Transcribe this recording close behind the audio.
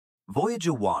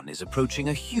Voyager 1 is approaching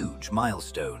a huge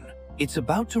milestone. It's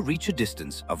about to reach a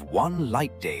distance of 1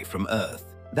 light day from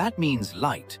Earth. That means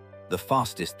light, the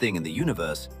fastest thing in the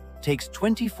universe, takes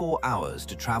 24 hours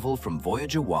to travel from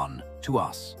Voyager 1 to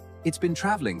us. It's been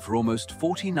traveling for almost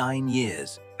 49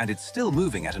 years, and it's still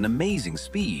moving at an amazing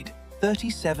speed,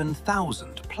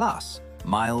 37,000 plus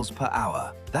miles per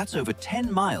hour. That's over 10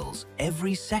 miles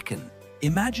every second.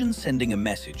 Imagine sending a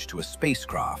message to a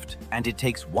spacecraft, and it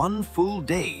takes 1 full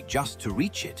day just to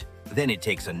reach it. Then it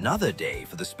takes another day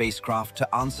for the spacecraft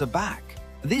to answer back.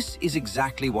 This is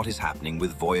exactly what is happening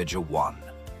with Voyager 1,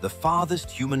 the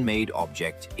farthest human-made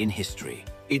object in history.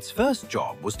 Its first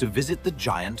job was to visit the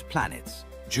giant planets,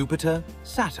 Jupiter,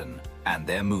 Saturn, and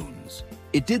their moons.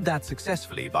 It did that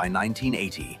successfully by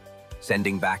 1980,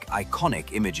 sending back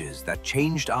iconic images that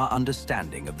changed our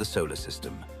understanding of the solar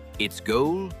system. Its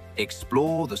goal?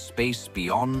 Explore the space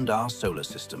beyond our solar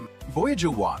system.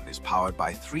 Voyager 1 is powered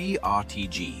by 3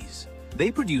 RTGs. They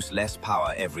produce less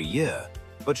power every year,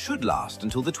 but should last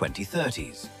until the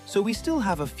 2030s. So we still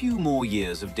have a few more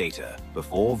years of data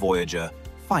before Voyager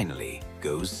finally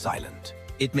goes silent.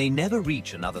 It may never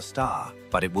reach another star,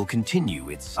 but it will continue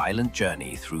its silent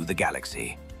journey through the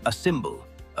galaxy, a symbol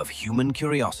of human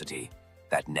curiosity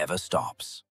that never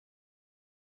stops.